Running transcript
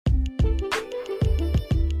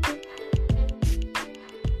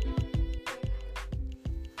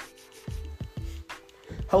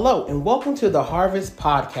Hello, and welcome to the Harvest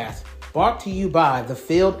Podcast, brought to you by The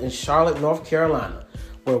Field in Charlotte, North Carolina,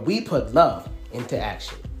 where we put love into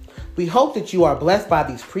action. We hope that you are blessed by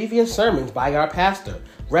these previous sermons by our pastor,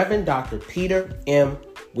 Reverend Dr. Peter M.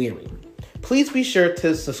 Weary. Please be sure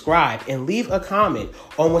to subscribe and leave a comment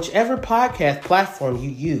on whichever podcast platform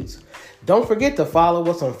you use. Don't forget to follow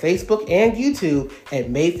us on Facebook and YouTube at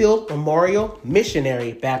Mayfield Memorial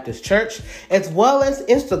Missionary Baptist Church, as well as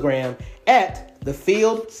Instagram at The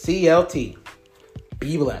Field CLT.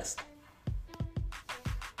 Be blessed.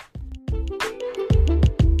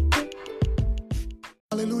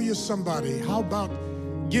 Hallelujah, somebody. How about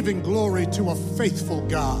giving glory to a faithful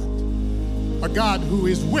God? A God who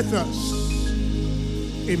is with us.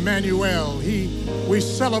 Emmanuel. We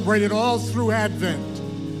celebrated all through Advent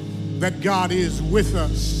that God is with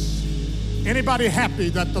us. Anybody happy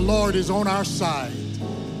that the Lord is on our side?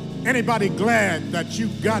 Anybody glad that you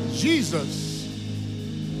got Jesus?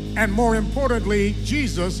 And more importantly,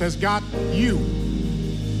 Jesus has got you.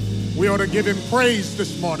 We ought to give him praise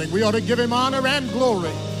this morning. We ought to give him honor and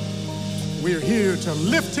glory. We're here to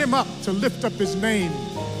lift him up, to lift up his name.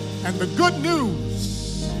 And the good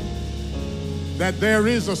news that there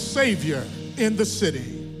is a Savior in the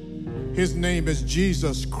city. His name is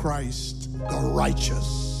Jesus Christ, the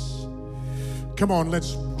righteous. Come on,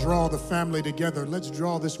 let's draw the family together. Let's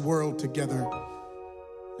draw this world together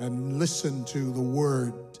and listen to the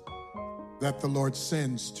word that the Lord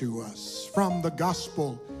sends to us. From the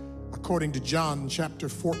gospel according to John chapter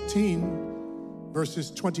 14,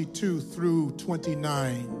 verses 22 through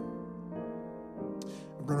 29.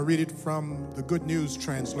 I'm going to read it from the Good News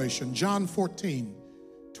translation. John 14,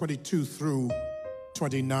 22 through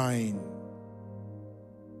 29.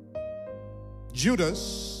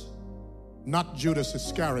 Judas, not Judas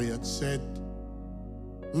Iscariot, said,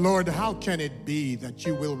 Lord, how can it be that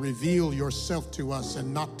you will reveal yourself to us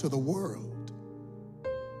and not to the world?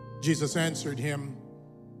 Jesus answered him,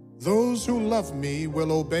 those who love me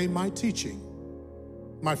will obey my teaching.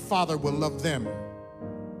 My Father will love them,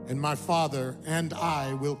 and my Father and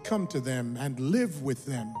I will come to them and live with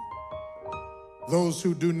them. Those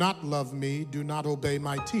who do not love me do not obey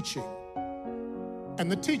my teaching.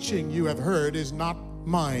 And the teaching you have heard is not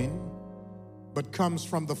mine, but comes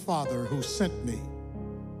from the Father who sent me.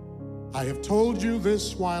 I have told you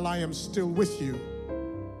this while I am still with you.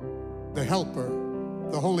 The Helper,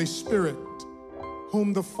 the Holy Spirit,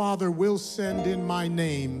 whom the Father will send in my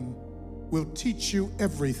name, will teach you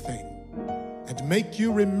everything and make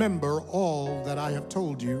you remember all that I have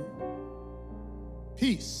told you.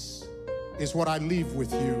 Peace is what I leave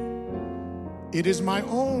with you. It is my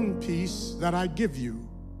own peace that I give you.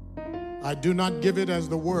 I do not give it as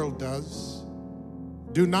the world does.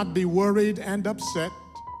 Do not be worried and upset.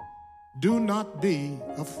 Do not be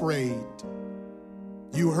afraid.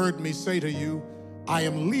 You heard me say to you, I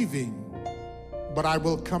am leaving, but I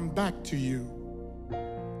will come back to you.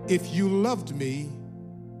 If you loved me,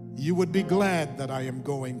 you would be glad that I am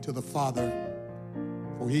going to the Father,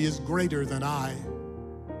 for he is greater than I.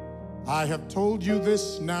 I have told you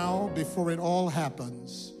this now before it all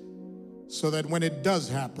happens, so that when it does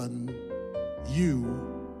happen,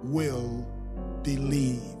 you will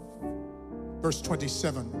believe. Verse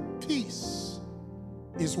 27, peace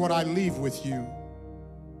is what I leave with you.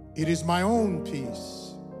 It is my own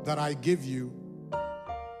peace that I give you.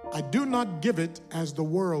 I do not give it as the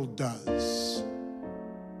world does.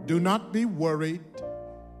 Do not be worried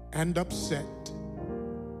and upset.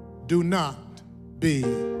 Do not be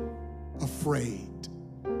afraid.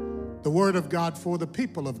 The word of God for the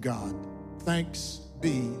people of God. Thanks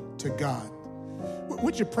be to God.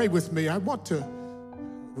 Would you pray with me? I want to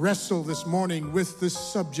wrestle this morning with this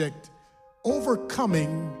subject,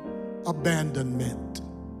 overcoming abandonment.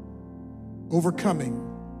 Overcoming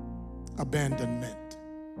abandonment.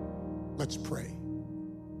 Let's pray.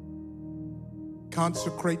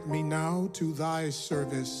 Consecrate me now to thy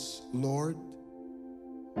service, Lord,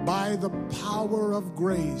 by the power of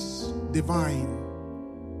grace divine.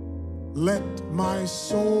 Let my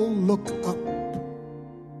soul look up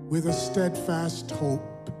with a steadfast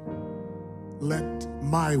hope. Let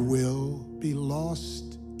my will be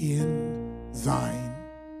lost in thine.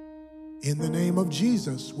 In the name of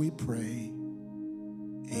Jesus we pray.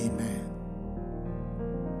 Amen.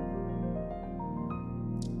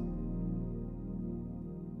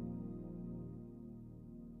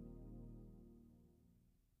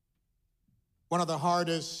 One of the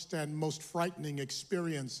hardest and most frightening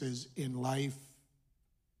experiences in life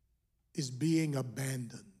is being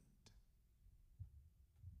abandoned.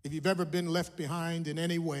 If you've ever been left behind in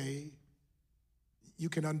any way, you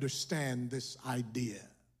can understand this idea.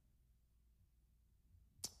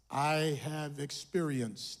 I have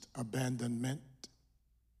experienced abandonment.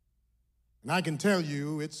 And I can tell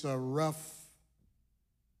you it's a rough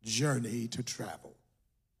journey to travel.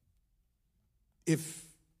 If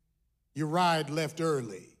your ride left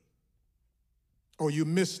early, or you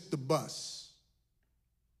missed the bus,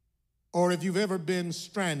 or if you've ever been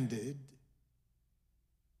stranded,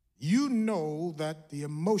 you know that the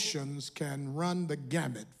emotions can run the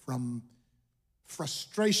gamut from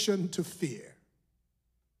frustration to fear.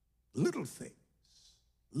 Little things,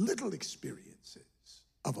 little experiences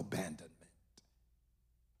of abandonment.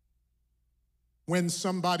 When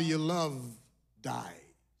somebody you love dies,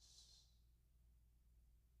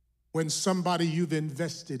 when somebody you've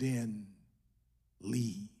invested in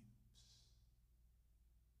leaves,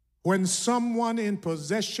 when someone in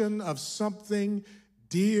possession of something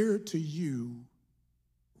dear to you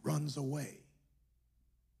runs away,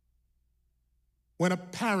 when a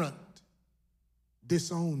parent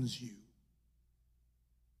disowns you,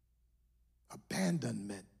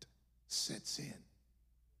 abandonment sets in.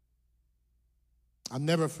 I'll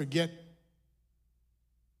never forget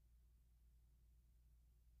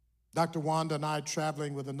Dr. Wanda and I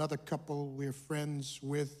traveling with another couple we're friends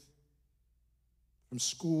with from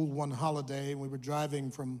school one holiday. We were driving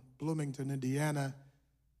from Bloomington, Indiana,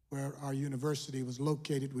 where our university was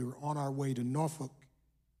located. We were on our way to Norfolk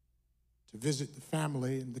to visit the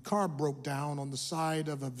family, and the car broke down on the side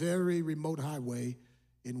of a very remote highway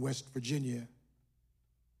in West Virginia.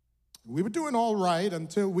 We were doing all right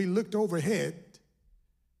until we looked overhead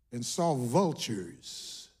and saw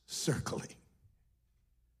vultures circling.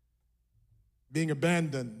 Being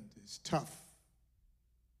abandoned is tough,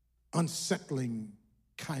 unsettling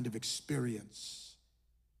kind of experience.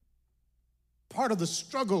 Part of the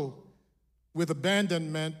struggle with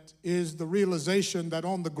abandonment is the realization that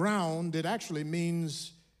on the ground it actually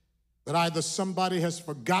means that either somebody has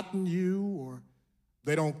forgotten you, or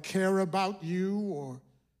they don't care about you, or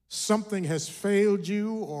something has failed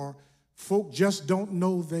you, or folk just don't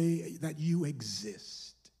know that you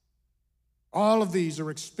exist. All of these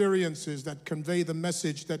are experiences that convey the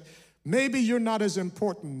message that maybe you're not as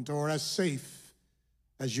important or as safe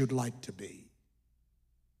as you'd like to be.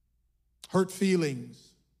 Hurt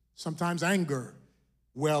feelings, sometimes anger,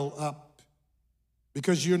 well up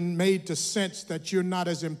because you're made to sense that you're not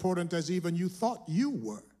as important as even you thought you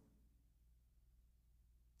were.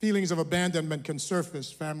 Feelings of abandonment can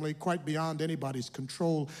surface, family, quite beyond anybody's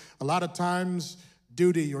control. A lot of times,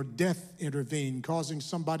 duty or death intervene, causing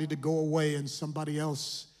somebody to go away and somebody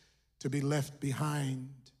else to be left behind.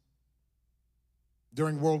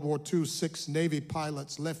 During World War II, 6 Navy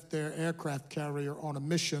pilots left their aircraft carrier on a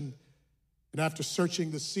mission, and after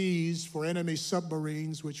searching the seas for enemy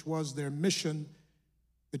submarines, which was their mission,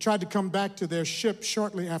 they tried to come back to their ship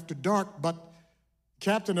shortly after dark, but the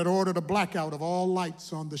captain had ordered a blackout of all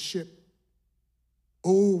lights on the ship.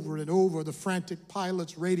 Over and over, the frantic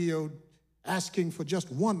pilots radioed, asking for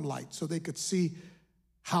just one light so they could see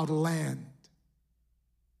how to land.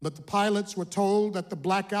 But the pilots were told that the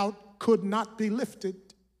blackout could not be lifted.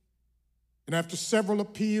 And after several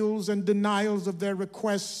appeals and denials of their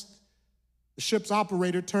request, the ship's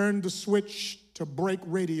operator turned the switch to break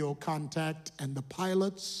radio contact, and the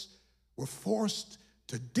pilots were forced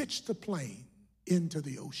to ditch the plane into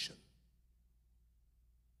the ocean.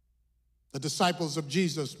 The disciples of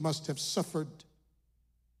Jesus must have suffered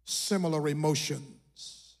similar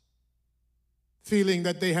emotions, feeling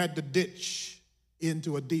that they had to ditch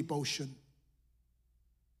into a deep ocean.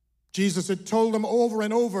 Jesus had told them over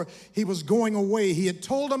and over he was going away. He had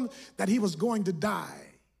told them that he was going to die.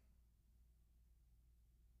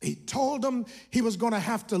 He told them he was going to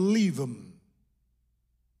have to leave them.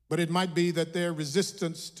 But it might be that their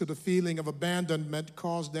resistance to the feeling of abandonment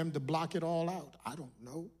caused them to block it all out. I don't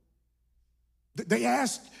know. They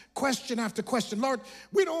asked question after question, Lord,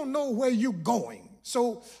 we don't know where you're going,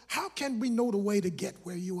 so how can we know the way to get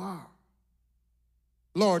where you are?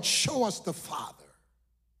 Lord, show us the Father,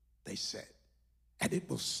 they said, and it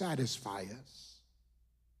will satisfy us.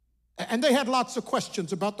 And they had lots of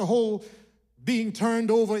questions about the whole being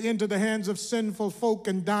turned over into the hands of sinful folk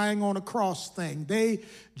and dying on a cross thing. They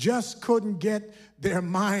just couldn't get their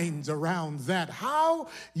minds around that. How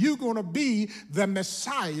you going to be the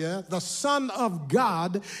Messiah, the Son of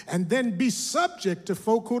God, and then be subject to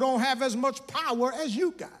folk who don't have as much power as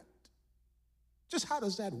you got? Just how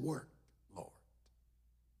does that work, Lord?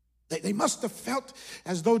 They must have felt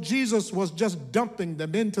as though Jesus was just dumping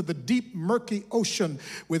them into the deep, murky ocean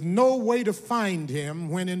with no way to find him,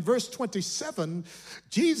 when in verse 27,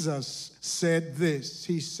 Jesus said this.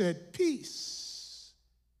 He said, peace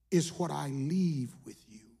is what I leave with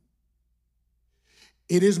you.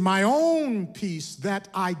 It is my own peace that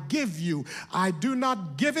I give you. I do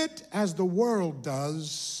not give it as the world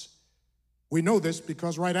does. We know this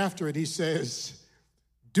because right after it he says,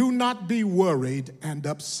 do not be worried and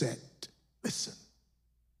upset. Listen,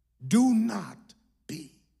 do not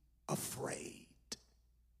be afraid.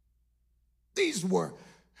 These were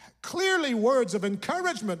clearly words of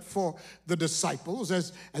encouragement for the disciples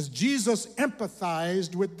as Jesus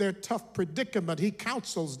empathized with their tough predicament. He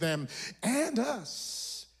counsels them and us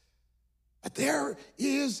that there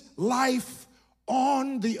is life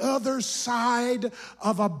on the other side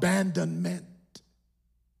of abandonment.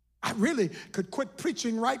 I really could quit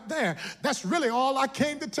preaching right there. That's really all I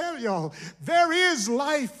came to tell y'all. There is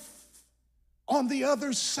life on the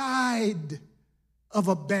other side of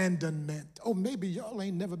abandonment. Oh, maybe y'all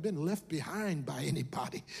ain't never been left behind by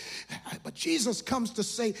anybody. But Jesus comes to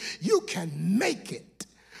say, you can make it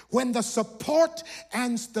when the support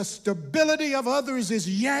and the stability of others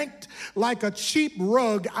is yanked like a cheap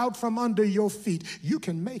rug out from under your feet. You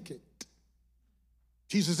can make it.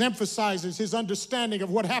 Jesus emphasizes his understanding of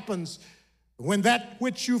what happens when that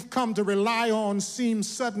which you've come to rely on seems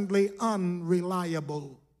suddenly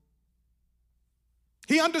unreliable.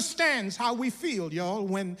 He understands how we feel, y'all,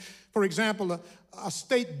 when, for example, a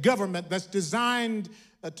state government that's designed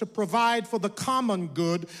to provide for the common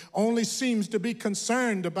good only seems to be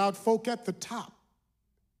concerned about folk at the top.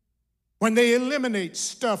 When they eliminate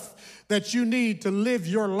stuff that you need to live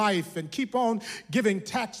your life and keep on giving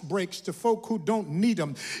tax breaks to folk who don't need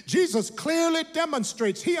them. Jesus clearly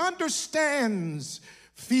demonstrates he understands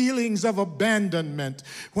feelings of abandonment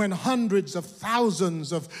when hundreds of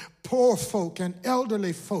thousands of poor folk and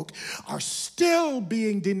elderly folk are still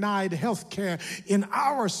being denied health care in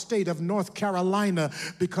our state of North Carolina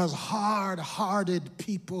because hard-hearted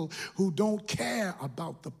people who don't care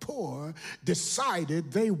about the poor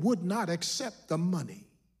decided they would not accept the money.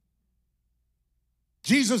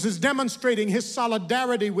 Jesus is demonstrating his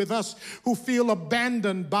solidarity with us who feel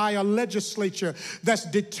abandoned by a legislature that's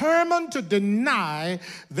determined to deny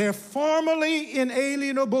their formerly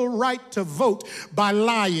inalienable right to vote by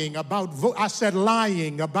lying about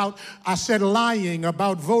lying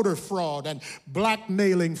about voter fraud and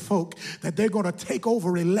blackmailing folk, that they're going to take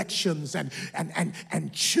over elections and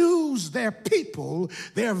choose their people,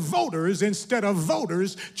 their voters, instead of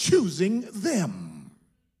voters choosing them.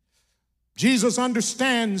 Jesus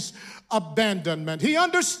understands abandonment. He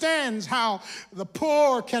understands how the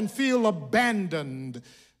poor can feel abandoned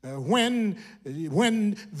when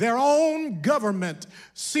their own government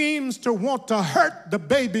seems to want to hurt the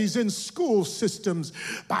babies in school systems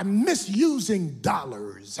by misusing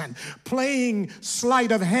dollars and playing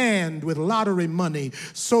sleight of hand with lottery money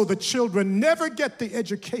so the children never get the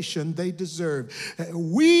education they deserve.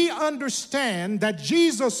 We understand that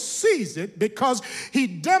Jesus sees it because he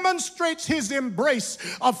demonstrates his embrace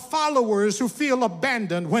of followers who feel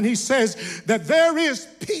abandoned when he says that there is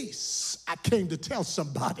peace. I came to tell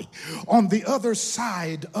somebody on the other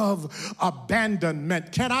side of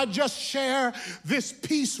abandonment. Can I just share this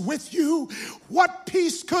peace with you? What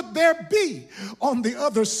peace could there be on the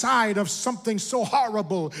other side of something so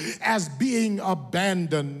horrible as being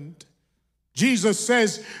abandoned? Jesus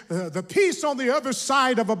says the peace on the other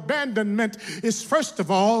side of abandonment is, first of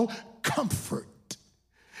all, comfort.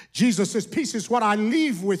 Jesus says, peace is what I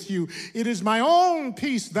leave with you. It is my own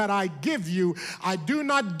peace that I give you. I do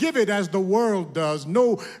not give it as the world does.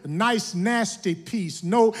 No nice, nasty peace.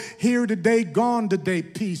 No here today, gone today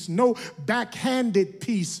peace. No backhanded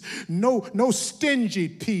peace. No stingy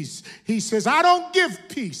peace. He says, I don't give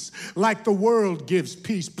peace like the world gives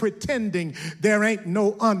peace, pretending there ain't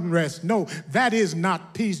no unrest. No, that is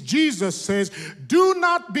not peace. Jesus says, do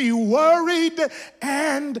not be worried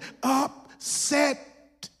and upset.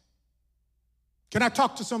 Can I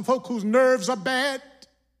talk to some folk whose nerves are bad?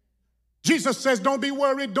 Jesus says, don't be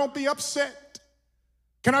worried, don't be upset.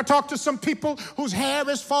 Can I talk to some people whose hair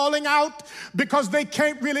is falling out because they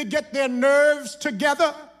can't really get their nerves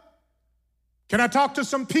together? Can I talk to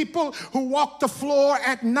some people who walk the floor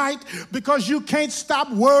at night because you can't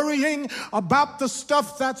stop worrying about the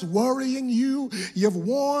stuff that's worrying you? You've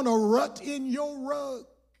worn a rut in your rug.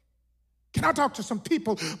 Can I talk to some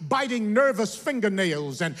people biting nervous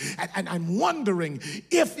fingernails and wondering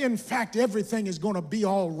if, in fact, everything is going to be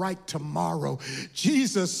all right tomorrow?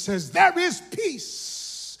 Jesus says there is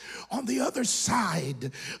peace on the other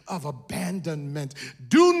side of abandonment.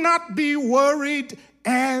 Do not be worried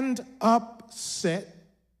and upset.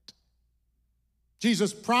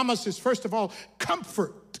 Jesus promises, first of all,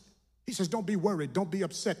 comfort. He says, don't be worried, don't be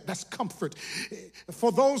upset. That's comfort.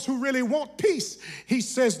 For those who really want peace, he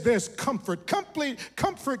says there's comfort.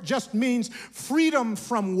 Comfort just means freedom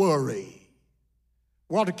from worry.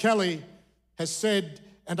 Walter Kelly has said,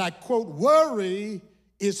 and I quote, worry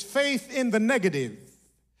is faith in the negative,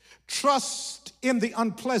 trust in the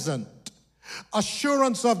unpleasant,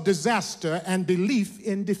 assurance of disaster, and belief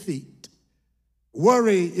in defeat.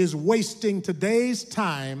 Worry is wasting today's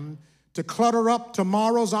time to clutter up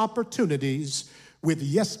tomorrow's opportunities with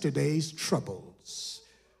yesterday's troubles.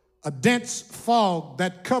 A dense fog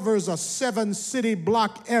that covers a 7-city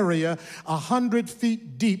block area 100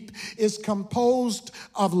 feet deep is composed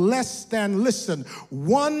of less than, listen,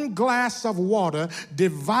 1 glass of water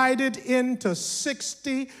divided into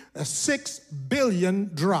 6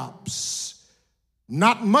 billion drops.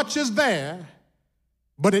 Not much is there,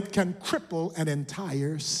 but it can cripple an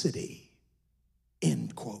entire city.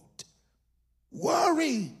 End quote.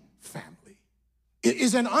 Worry, family,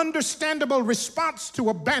 is an understandable response to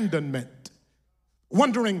abandonment.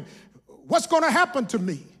 Wondering what's going to happen to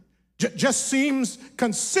me just seems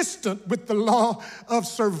consistent with the law of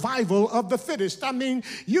survival of the fittest. I mean,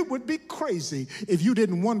 you would be crazy if you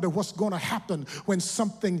didn't wonder what's going to happen when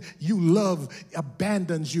something you love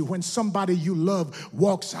abandons you, when somebody you love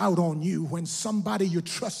walks out on you, when somebody you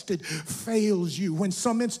trusted fails you, when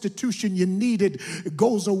some institution you needed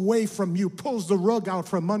goes away from you, pulls the rug out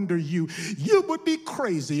from under you. You would be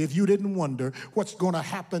crazy if you didn't wonder what's going to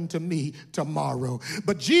happen to me tomorrow.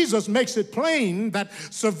 But Jesus makes it plain that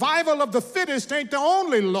survival of the fittest ain't the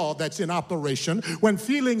only law that's in operation when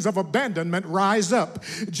feelings of abandonment rise up.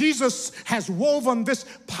 Jesus has woven this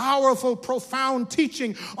powerful, profound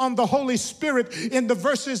teaching on the Holy Spirit in the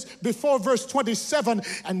verses before verse 27.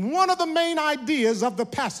 And one of the main ideas of the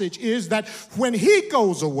passage is that when he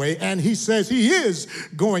goes away, and he says he is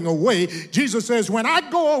going away, Jesus says, when I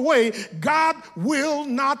go away, God will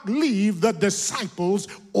not leave the disciples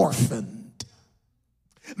orphaned.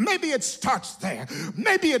 Maybe it starts there.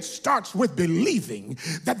 Maybe it starts with believing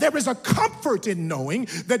that there is a comfort in knowing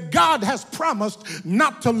that God has promised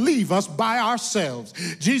not to leave us by ourselves.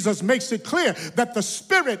 Jesus makes it clear that the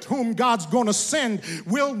Spirit whom God's going to send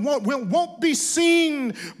won't be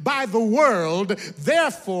seen by the world.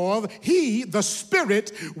 Therefore, the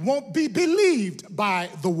Spirit, won't be believed by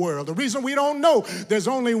the world. The reason we don't know there's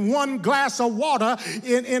only 1 glass of water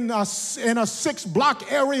in a 6-block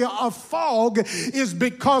area of fog is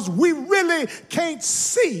because we really can't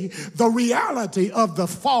see the reality of the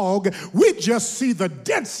fog. We just see the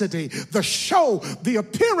density, the show, the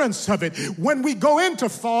appearance of it. When we go into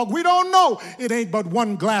fog, we don't know it ain't but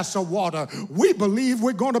 1 glass of water. We believe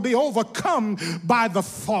we're going to be overcome by the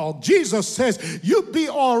fog. Jesus says, you be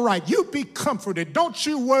all right. You be comforted. Don't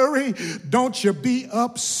you worry. Don't you be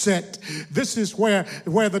upset. This is where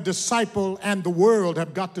the disciple and the world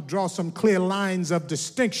have got to draw some clear lines of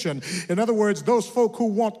distinction. In other words, those folk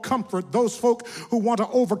who want comfort, those folk who want to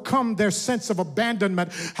overcome their sense of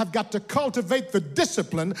abandonment have got to cultivate the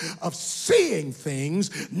discipline of seeing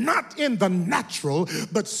things not in the natural,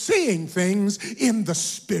 but seeing things in the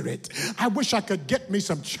spirit. I wish I could get me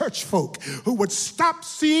some church folk who would stop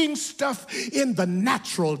seeing stuff in the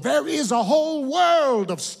natural. There is a whole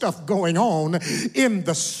world of stuff going on in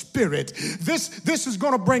the spirit. This is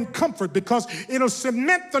going to bring comfort because it'll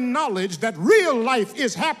cement the knowledge that real life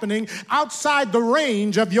is happening outside the range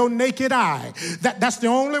of your naked eye. That's the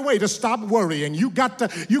only way to stop worrying. You got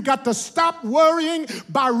to stop worrying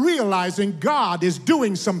by realizing God is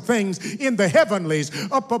doing some things in the heavenlies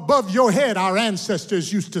up above your head. Our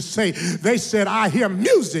ancestors used to say, they said, I hear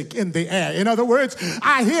music in the air. In other words,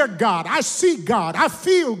 I hear God, I see God, I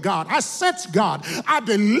feel God, I sense God, I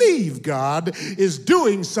believe God is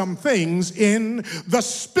doing some things in the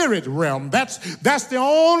spirit realm. That's the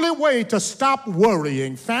only way to stop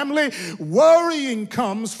worrying. Family, worrying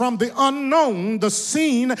comes from the unknown, the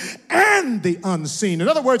seen, and the unseen. In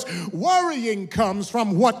other words, worrying comes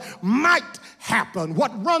from what might happen.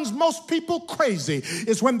 What runs most people crazy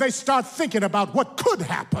is when they start thinking about what could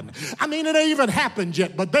happen. I mean, it ain't even happened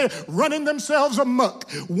yet, but they're running themselves amok,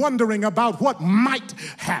 wondering about what might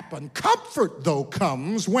happen. Comfort, though,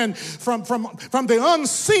 comes when from the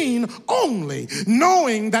unseen only,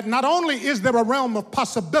 knowing that not only is there a realm of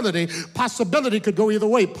possibility could go either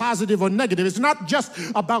way, positive or negative. It's not just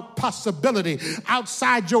about possibility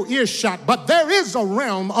outside your earshot, but there is a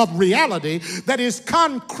realm of reality that is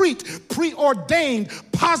concrete, preordained,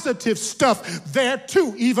 positive stuff there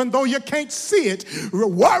too, even though you can't see it.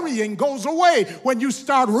 Worrying goes away when you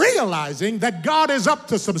start realizing that God is up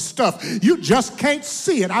to some stuff. You just can't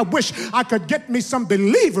see it. I wish I could get me some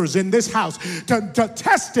believers in this house to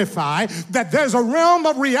testify that there's a realm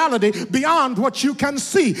of reality beyond what you can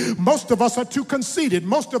see. Most of us are too conceited.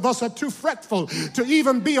 Most of us are too fretful to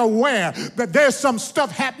even be aware that there's some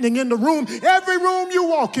stuff happening in the room. Every room you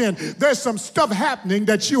walk in, there's some stuff happening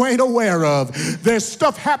that you ain't aware of. There's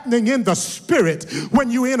stuff happening in the spirit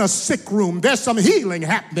when you're in a sick room. There's some healing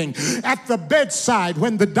happening at the bedside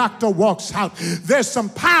when the doctor walks out. There's some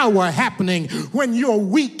power happening when you're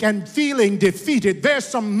weak and feeling defeated. There's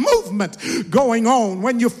some movement going on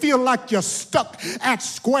when you feel like you're stuck at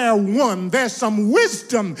square one. There's some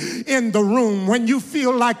wisdom in the room when you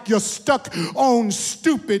feel like you're stuck on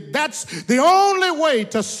stupid. That's the only way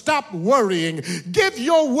to stop worrying. Give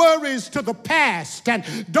your worries to the past and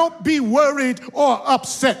don't be worried or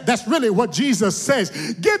upset. That's really what Jesus says.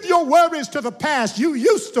 Give your worries to the past. You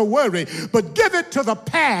used to worry, but give it to the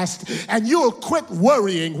past and you'll quit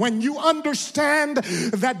worrying. When you understand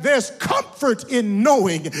that there's comfort in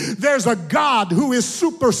knowing there's a God who is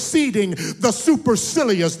superseding the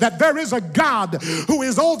supercilious, that there is a God who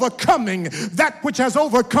is overcoming that which has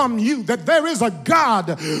overcome you, that there is a God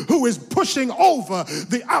who is pushing over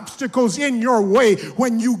the obstacles in your way.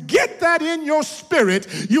 When you get that in your spirit,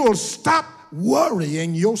 you'll stop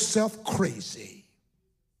worrying yourself crazy.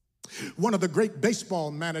 One of the great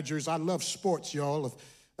baseball managers, I love sports, y'all,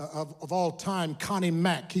 of all time, Connie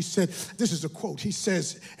Mack, he said, this is a quote, he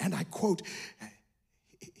says, and I quote,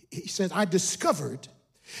 he says, I discovered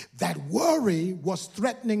that worry was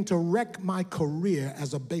threatening to wreck my career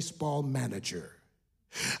as a baseball manager.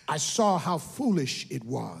 I saw how foolish it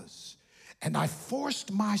was, and I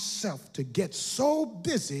forced myself to get so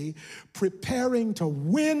busy preparing to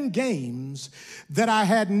win games that I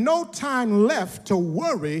had no time left to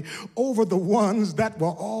worry over the ones that were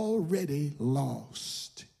already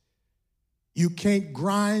lost. You can't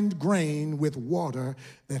grind grain with water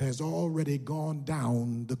that has already gone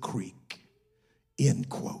down the creek. End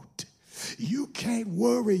quote. You can't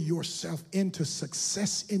worry yourself into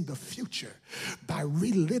success in the future by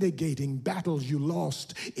relitigating battles you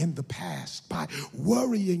lost in the past, by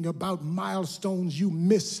worrying about milestones you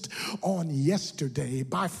missed on yesterday,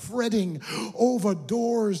 by fretting over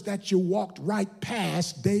doors that you walked right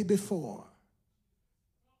past day before.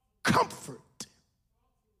 Comfort.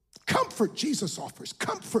 Comfort Jesus offers.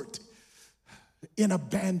 Comfort in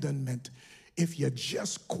abandonment. If you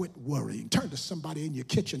just quit worrying. Turn to somebody in your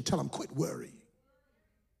kitchen, tell them, quit worrying.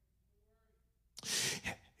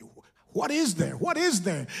 What is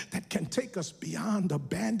there that can take us beyond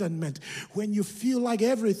abandonment? When you feel like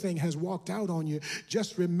everything has walked out on you,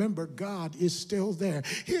 just remember God is still there.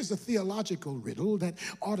 Here's a theological riddle that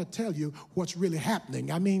ought to tell you what's really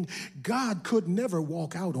happening. I mean, God could never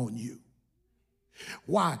walk out on you.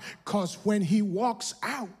 Why? Because when he walks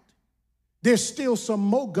out, there's still some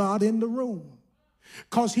more God in the room,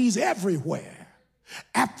 because he's everywhere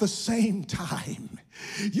at the same time.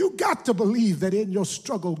 You got to believe that in your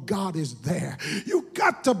struggle, God is there. You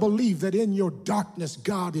got to believe that in your darkness,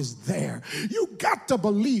 God is there. You got to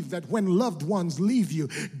believe that when loved ones leave you,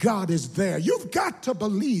 God is there. You've got to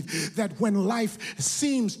believe that when life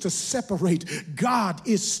seems to separate, God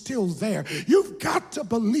is still there. You've got to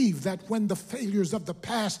believe that when the failures of the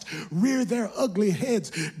past rear their ugly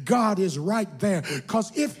heads, God is right there.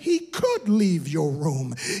 Because if he could leave your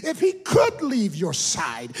room, if he could leave your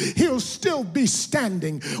side, he'll still be standing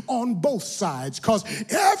on both sides, because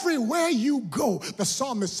everywhere you go, the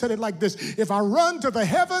psalmist said it like this: if I run to the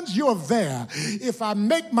heavens, you're there. If I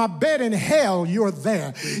make my bed in hell, you're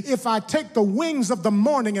there. If I take the wings of the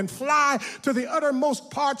morning and fly to the uttermost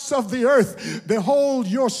parts of the earth, behold,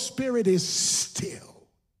 your spirit is still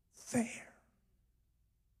there.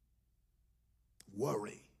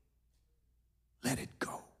 Worry, let it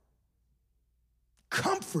go.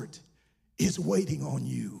 Comfort is waiting on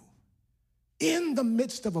you in the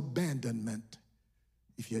midst of abandonment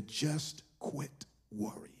if you just quit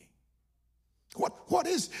worrying. What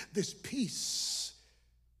is this peace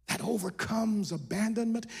that overcomes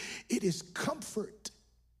abandonment? It is comfort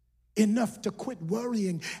enough to quit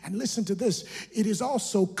worrying. And listen to this, it is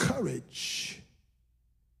also courage.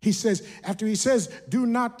 He says, after he says, do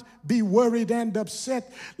not be worried and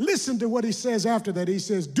upset, listen to what he says after that. He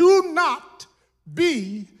says, do not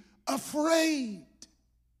be afraid.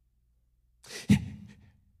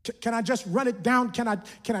 Can I just run it down? Can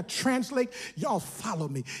I translate? Y'all follow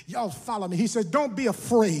me. Y'all follow me. He says, don't be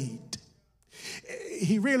afraid.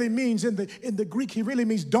 He really means, in the Greek, he really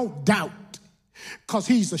means don't doubt. because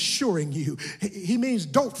he's assuring you. He means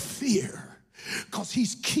don't fear because he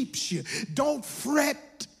keeps you. Don't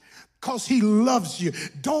fret because he loves you.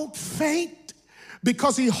 Don't faint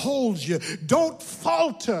because he holds you. Don't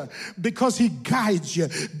falter because he guides you.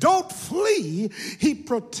 Don't flee, he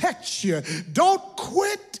protects you. Don't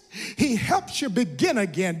quit, he helps you begin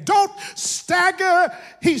again. Don't stagger,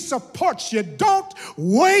 he supports you. Don't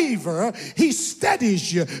waver, he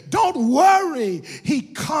steadies you. Don't worry, he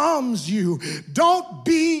calms you. Don't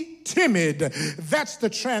be timid. That's the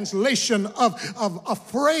translation of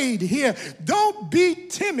afraid here. Don't be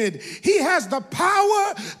timid. He has the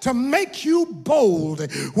power to make you bold.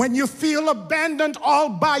 When you feel abandoned all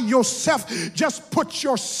by yourself, just put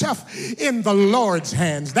yourself in the Lord's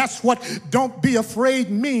hands. That's what don't be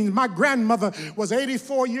afraid means. My grandmother was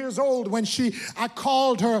 84 years old when I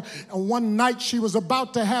called her one night. She was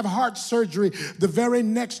about to have heart surgery the very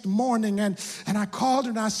next morning, and I called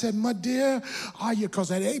her and I said, "My dear, are you?"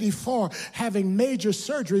 Because at 84, having major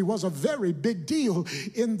surgery was a very big deal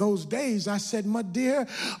in those days. I said, "My dear,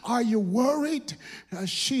 are you worried?"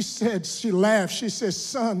 She laughed. She said,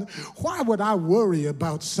 "Son, why would I worry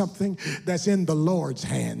about something that's in the Lord's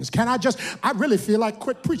hands?" I really feel like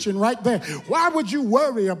quit preaching right there. Why would you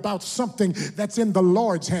worry about something that's in the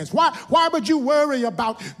Lord's hands? Why would you worry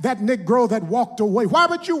about that Negro that walked away? Why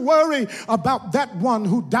would you worry about that one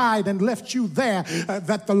who died and left you there,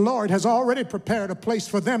 that the Lord has already prepared a place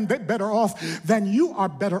for them? They're better off than you are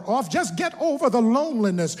better off. Just get over the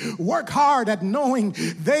loneliness. Work hard at knowing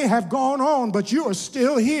they have gone on, but you are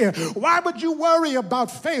still here. Why would you worry about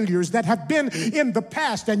failures that have been in the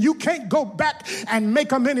past and you can't go back and make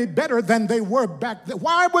them any better than they were back then?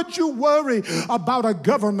 Why would you worry about a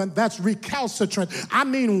government that's recalcitrant? I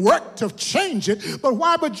mean, work to change it, but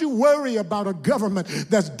why would you worry about a government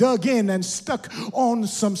that's dug in and stuck on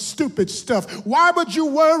some stupid stuff? Why would you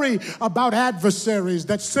worry about adversaries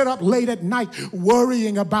that sit up late at night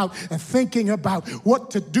worrying about and thinking about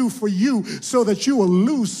what to do for you so that you will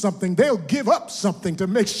lose something? They'll give up something to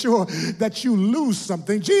make sure that you lose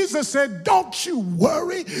something. Jesus said, "Don't you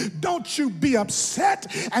worry, don't you be upset."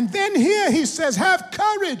 And then here he says, "Have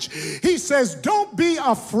courage." He says, "Don't be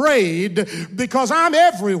afraid because I'm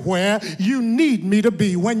everywhere you need me to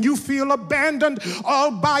be." When you feel abandoned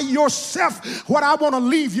all by yourself, what I want to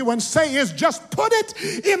leave you and say is just put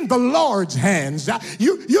it in the Lord's hands.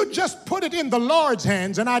 You just put it in the Lord's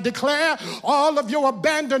hands, and I declare all of your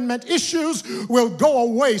abandonment issues will go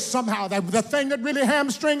away somehow. The thing that really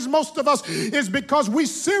hamstrings most of us is because we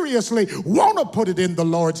seriously want to put it in the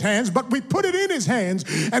Lord's hands, but we put it in his hands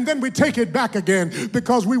and then we take it back again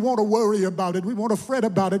because we want to worry about it. We want to fret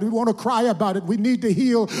about it. We want to cry about it. We need to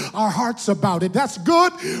heal our hearts about it. That's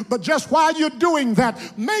good, but just while you're doing that,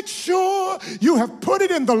 make sure you have put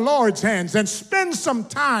it in the Lord's hands and spend some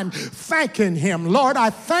time thanking him. Lord, I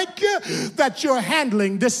thank you that you're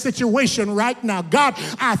handling this situation right now. God,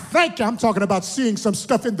 I thank you. I'm talking about seeing some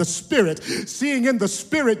stuff in the spirit. Seeing in the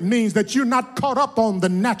spirit means that you're not caught up on the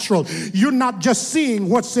natural. You're not just seeing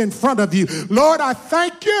what's in front of you. Lord, I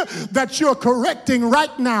thank you that you're correcting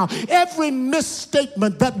right now every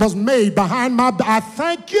misstatement that was made behind my back. I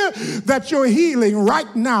thank you that you're healing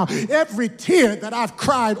right now every tear that I've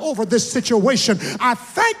cried over this situation. I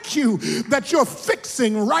thank you that you're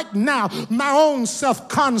fixing right now my own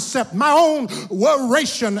self-concept, my own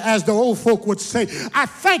worration, as the old folk would say. I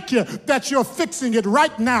thank you that you're fixing it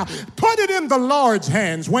right now. Put it in the Lord's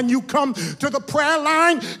hands. When you come to the prayer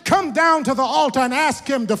line, come down to the altar and ask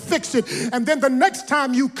him to fix it. And then the next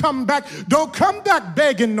time you come back, don't come back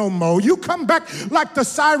begging no more. You come back like the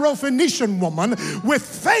Syrophoenician woman with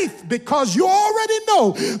faith, because you already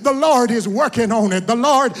know the Lord is working on it. The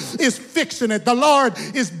Lord is fixing it. The Lord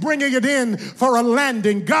is bringing it in for a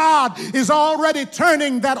landing. God is already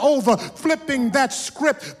turning that over, flipping that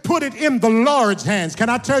script. Put it in the Lord's hands. Can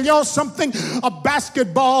I tell y'all something? A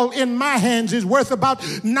basketball in my hands is worth about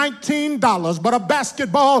 $19, but a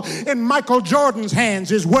basketball in Michael Jordan's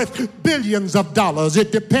hands is worth billions of dollars.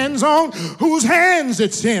 It depends on whose hands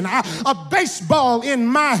it's in. A baseball in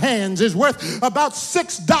my hands is worth about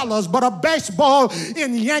 $6, but a baseball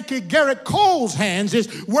in Yankee Garrett Cole's hands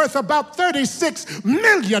is worth about $36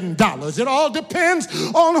 million. It all depends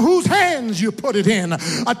on whose hands you put it in. sin.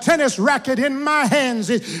 A tennis racket in my hands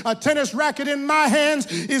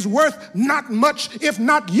is worth not much, if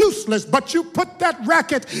not useless. But you put that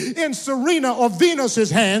racket in Serena or Venus's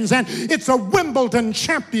hands, and it's a Wimbledon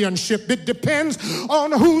championship. It depends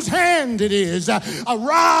on whose hand it is. A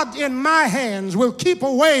rod in my hands will keep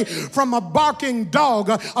away from a barking dog.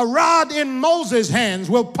 A rod in Moses' hands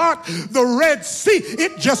will part the Red Sea.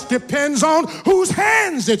 It just depends on whose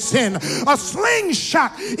hands it's in. A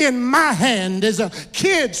slingshot in my hand is a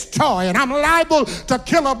kid's toy, and I'm liable to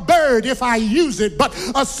kill a bird if I use it. But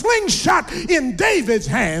a slingshot in David's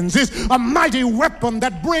hands is a mighty weapon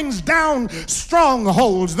that brings down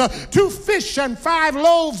strongholds. The 2 fish and 5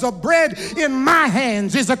 loaves of bread in my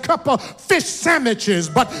hands is a couple fish sandwiches,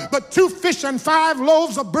 but 2 fish and 5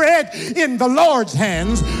 loaves of bread in the Lord's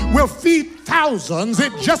hands will feed thousands.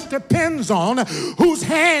 It just depends on whose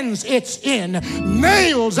hands it's in.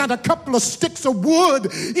 Nails and a couple of sticks of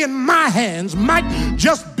wood in my hands might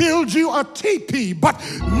just build you a teepee, but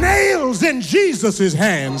nails in Jesus's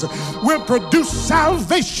hands will produce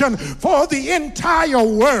salvation for the entire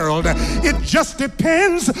world. It just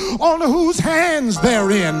depends on whose hands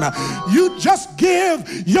they're in. You just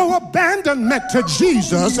give your abandonment to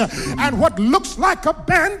Jesus, and what looks like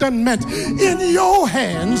abandonment in your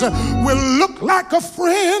hands will look like a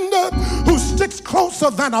friend who sticks closer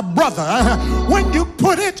than a brother when you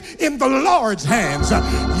put it in the Lord's hands.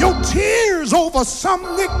 Your tears over some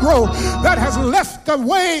Negro that has left the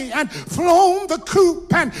way and flown the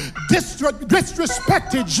coop and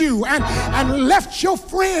disrespected you and left your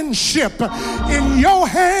friendship in your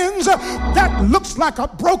hands, that looks like a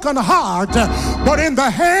broken heart. But in the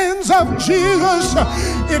hands of Jesus,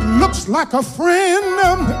 it looks like a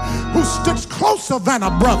friend who sticks closer than a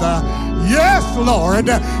brother. Yes, Lord,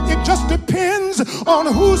 it just depends on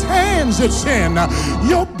whose hands it's in.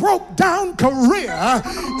 Your broke down career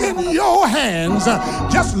in your hands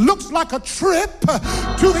just looks like a trip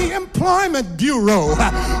to the employment bureau.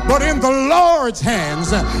 But in the Lord's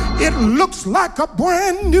hands, it looks like a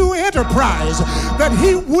brand new enterprise that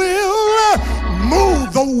He will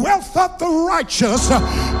move the wealth of the righteous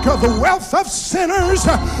to the wealth of sinners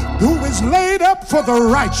who is laid up for the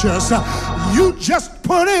righteous. You just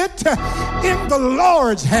put it in the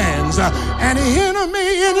Lord's hands. An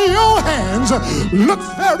enemy in your hands looks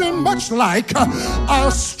very much like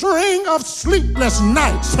a string of sleepless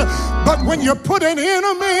nights. But when you put an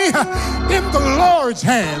enemy in the Lord's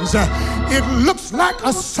hands, it looks like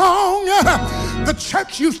a song the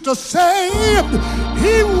church used to say.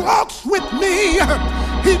 He walks with me,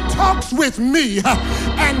 He talks with me,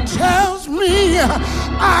 and tells me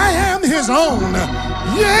I am His own.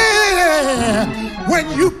 Yeah, when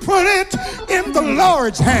you put it in the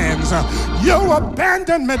Lord's hands, your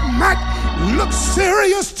abandonment might look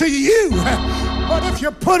serious to you, but if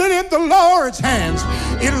you put it in the Lord's hands,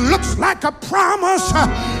 it looks like a promise.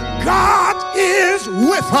 God is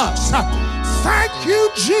with us. Thank you,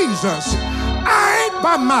 Jesus. I ain't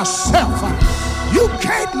by myself. You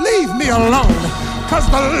can't leave me alone, because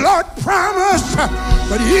the Lord promised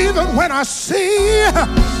that even when I see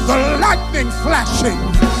the lightning flashing,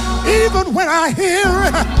 even when I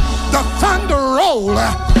hear the thunder roll,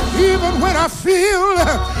 even when I feel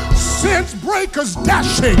sin's breakers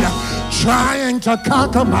dashing, trying to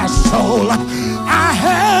conquer my soul, I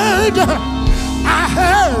heard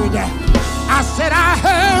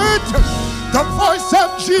the voice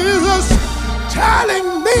of Jesus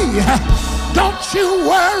telling me, don't you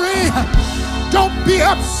worry, don't be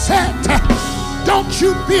upset, don't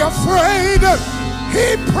you be afraid.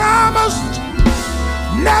 He promised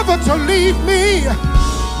never to leave me,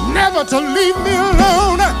 never to leave me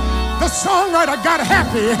alone. The songwriter got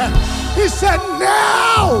happy. He said,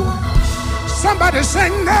 no. Somebody say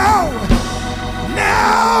no,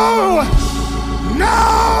 no,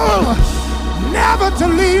 no, never to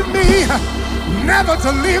leave me, never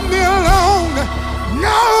to leave me alone.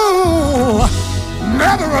 No,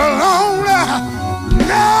 never alone.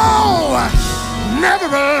 No, never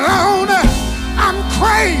alone. I'm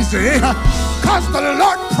crazy, because the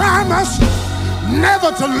Lord promised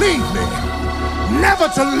never to leave me, never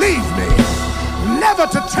to leave me, never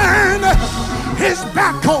to turn His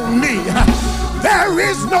back on me. There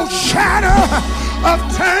is no shadow of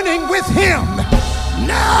turning with Him.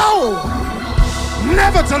 No,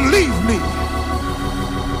 never to leave me.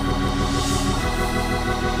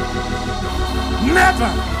 Never,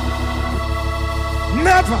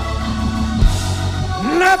 never,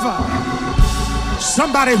 never.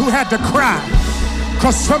 Somebody who had to cry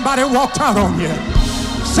because somebody walked out on you.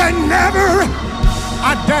 Say never.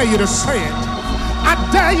 I dare you to say it. I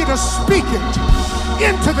dare you to speak it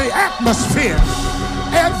into the atmosphere.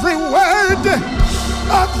 every word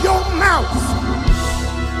of your mouth.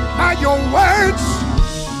 By your words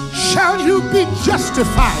shall you be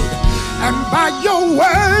justified, and by your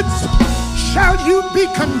words shall you be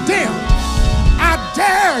condemned. I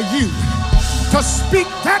dare you to speak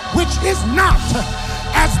that which is not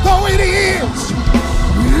as though it is.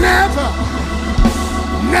 Never,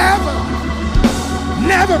 never,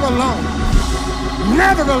 never alone.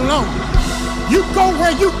 Never alone. You go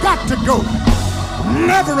where you got to go.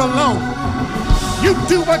 Never alone. You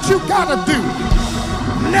do what you gotta do.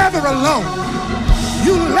 Never alone.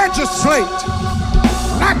 You legislate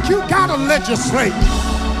like you gotta legislate.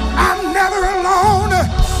 I'm never alone.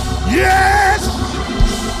 Yes.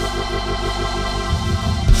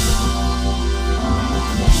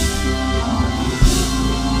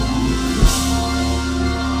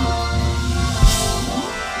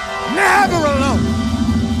 Never alone.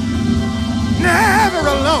 Never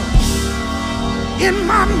alone. In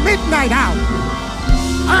my midnight hour,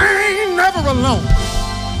 I ain't never alone.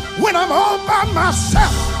 When I'm all by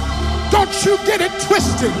myself, don't you get it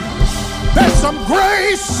twisted. There's some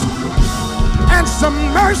grace and some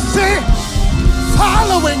mercy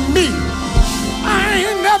following me. I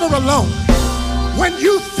ain't never alone. When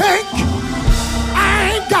you think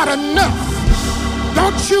I ain't got enough,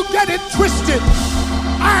 don't you get it twisted.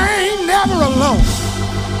 I ain't never alone.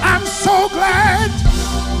 I'm so glad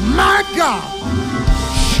my God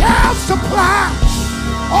shall supply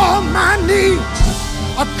all my needs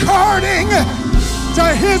according to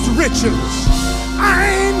his riches. I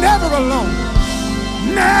ain't never alone.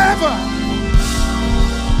 Never.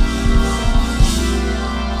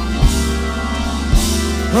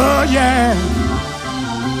 Oh yeah.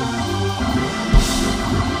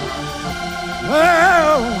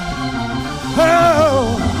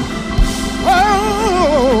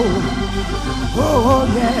 Oh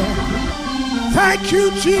yeah. Thank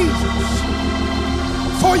you, Jesus,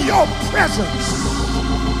 for your presence.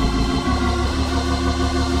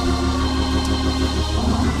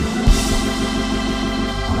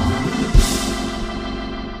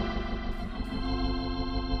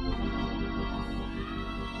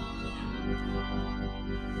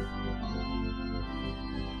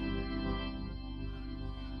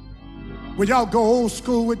 Will y'all go old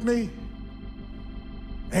school with me?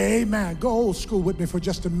 Amen. Go old school with me for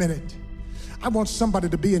just a minute. I want somebody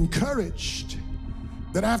to be encouraged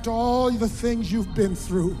that after all the things you've been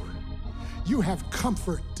through, you have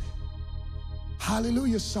comfort.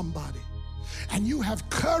 Hallelujah, somebody. And you have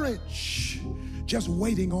courage just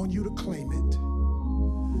waiting on you to claim it.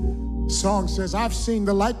 Song says, I've seen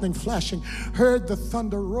the lightning flashing, heard the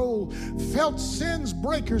thunder roll, felt sin's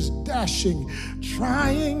breakers dashing,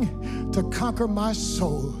 trying to conquer my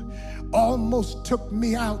soul. Almost took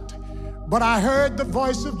me out, but I heard the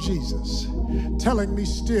voice of Jesus telling me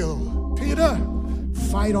still, Peter,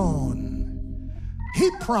 fight on.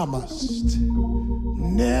 He promised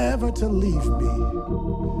never to leave me.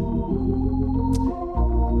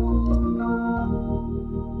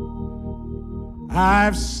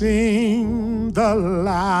 I've seen the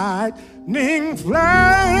lightning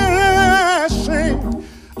flashing,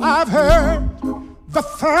 I've heard the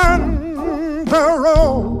thunder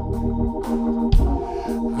roll,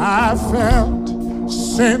 I felt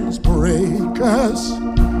sin's breakers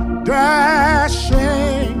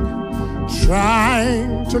dashing,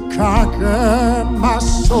 trying to conquer my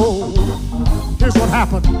soul. Here's what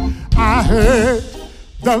happened. I heard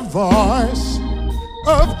the voice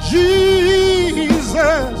of Jesus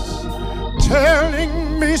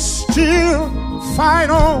telling me still fight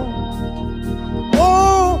on.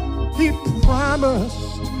 Oh, he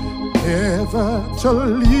promised never to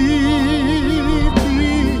leave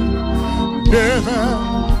me, never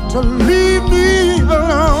to leave me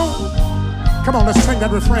alone. Come on, let's sing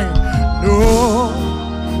that refrain. No,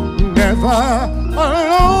 never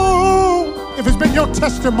alone. If it's been your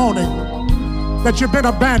testimony that you've been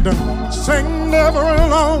abandoned, sing never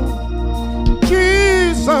alone.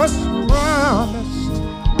 Jesus promised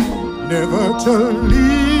never to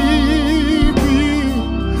leave me,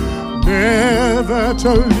 never to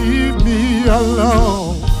leave me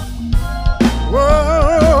alone.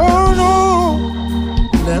 Oh no,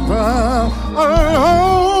 never alone.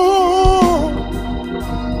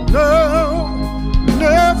 No,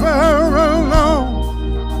 never alone.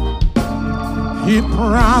 He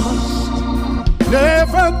promised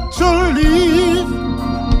never to leave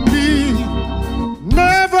me,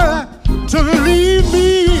 never to leave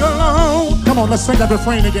me alone. Come on, let's sing that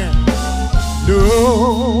refrain again.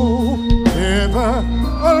 No, never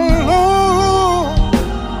alone.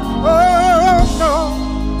 Oh no,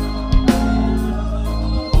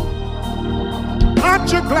 I Aren't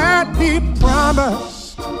you glad he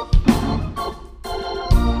promised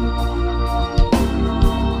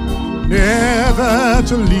never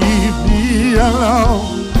to leave me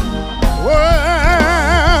alone?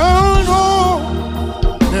 Well, no,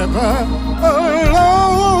 never alone.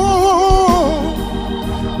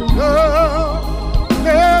 No,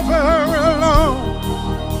 never alone.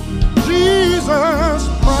 Jesus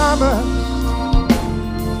promised.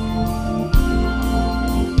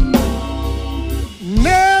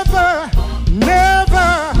 Never, never,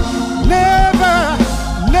 never,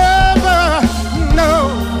 never, no.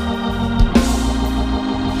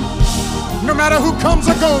 No matter who comes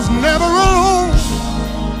or goes, never alone.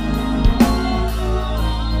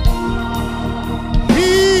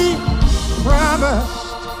 He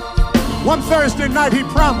promised. One Thursday night he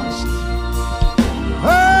promised,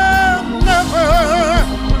 oh, never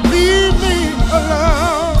leave me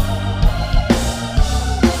alone.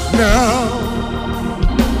 No.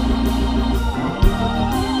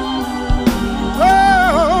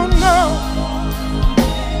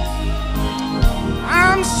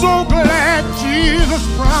 I'm so glad Jesus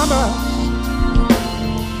promised,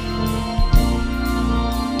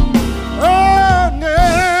 oh,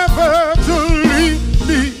 never to leave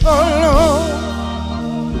me alone.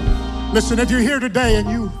 Listen, if you're here today and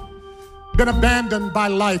you've been abandoned by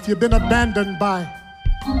life, you've been abandoned by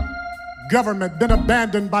government, been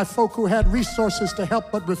abandoned by folk who had resources to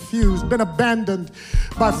help but refused, been abandoned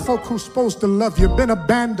by folk who's supposed to love you, been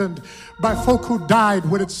abandoned by folk who died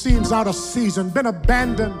when it seems out of season, been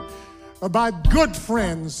abandoned by good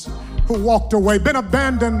friends who walked away, been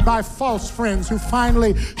abandoned by false friends who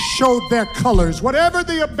finally showed their colors. Whatever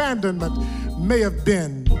the abandonment may have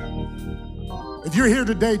been, if you're here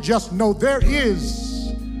today, just know there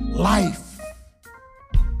is life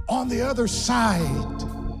on the other side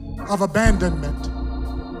of abandonment.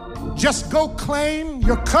 Just go claim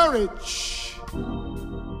your courage.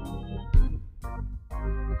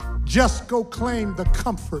 Just go claim the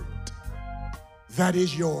comfort that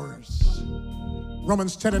is yours.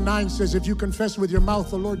 Romans 10:9 says, if you confess with your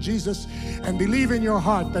mouth the Lord Jesus and believe in your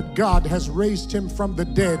heart that God has raised him from the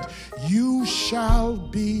dead, you shall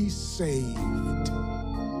be saved.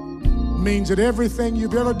 Means that everything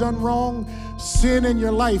you've ever done wrong, sin in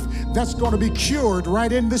your life, that's going to be cured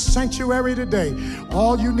right in this sanctuary today.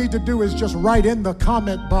 All you need to do is just write in the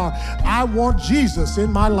comment bar, I want Jesus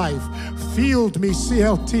in my life. Field me,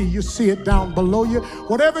 CLT. You see it down below you.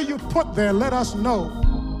 Whatever you put there, let us know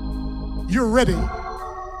you're ready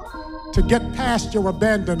to get past your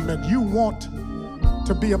abandonment. You want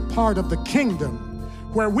to be a part of the kingdom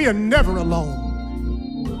where we are never alone.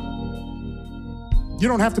 You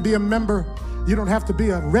don't have to be a member. You don't have to be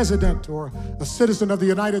a resident or a citizen of the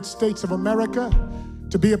United States of America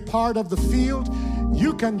to be a part of the field.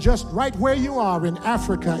 You can just, right where you are, in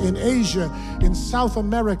Africa, in Asia, in South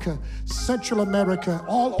America, Central America,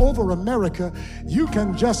 all over America, you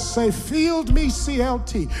can just say, field me,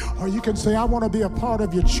 CLT. Or you can say, I want to be a part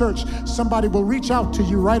of your church. Somebody will reach out to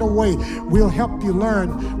you right away. We'll help you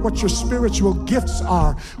learn what your spiritual gifts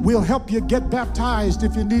are. We'll help you get baptized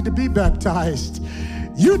if you need to be baptized.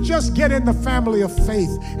 You just get in the family of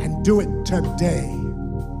faith and do it today.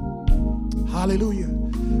 Hallelujah.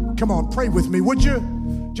 Come on, pray with me. Would you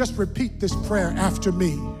just repeat this prayer after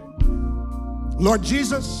me? Lord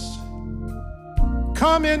Jesus,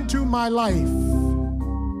 come into my life.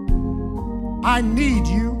 I need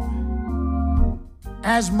you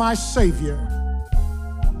as my Savior.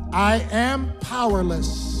 I am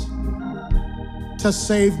powerless to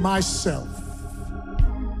save myself.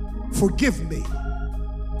 Forgive me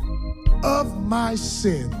of my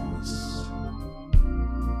sins.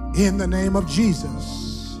 In the name of Jesus.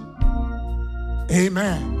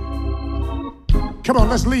 Amen. Come on,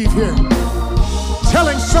 let's leave here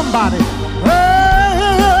telling somebody, oh,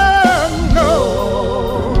 no.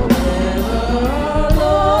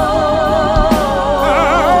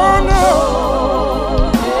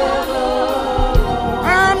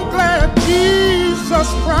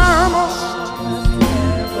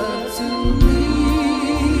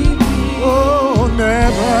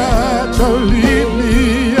 To leave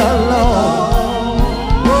me alone.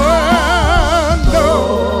 Oh, no.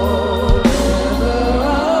 Never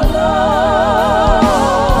alone.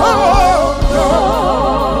 Oh, no.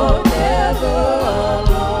 Never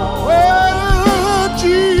alone. Well,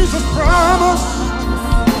 Jesus promised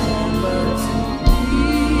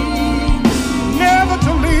never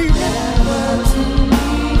to leave me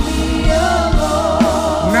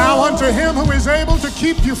alone. Now unto him who is able to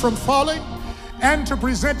keep you from falling and to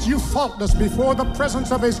present you faultless before the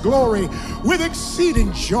presence of his glory with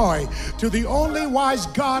exceeding joy. To the only wise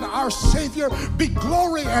God, our Savior, be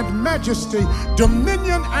glory and majesty,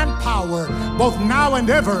 dominion and power, both now and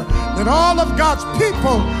ever. That all of God's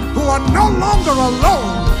people who are no longer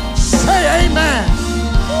alone say amen.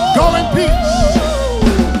 Go in peace.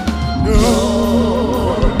 No,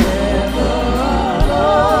 never alone.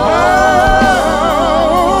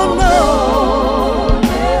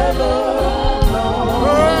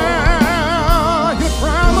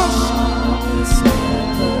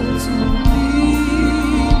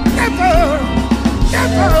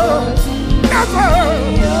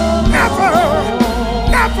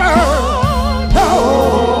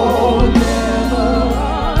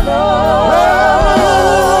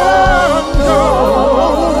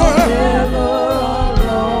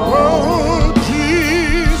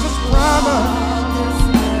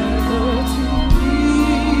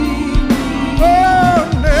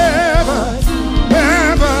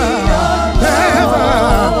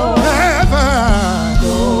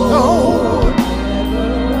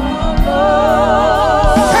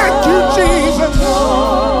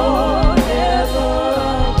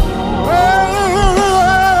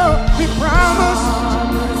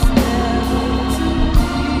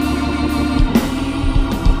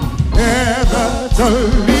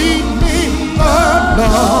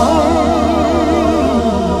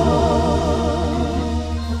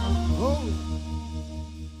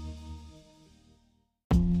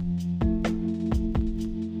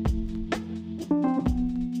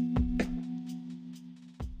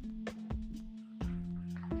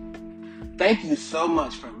 Thank you so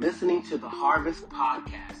much for listening to the Harvest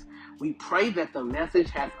Podcast. We pray that the message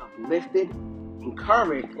has uplifted,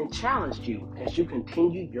 encouraged, and challenged you as you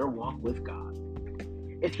continue your walk with God.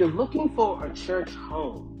 If you're looking for a church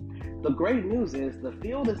home, the great news is the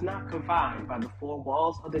field is not confined by the four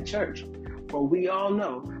walls of the church, for we all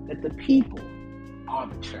know that the people are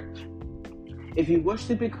the church. If you wish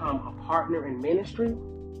to become a partner in ministry,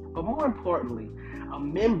 but more importantly, a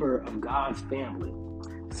member of God's family,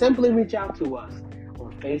 simply reach out to us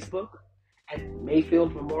on Facebook at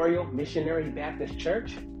Mayfield Memorial Missionary Baptist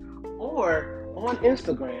Church or on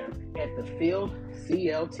Instagram at The Field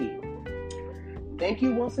CLT. Thank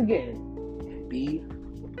you once again, and be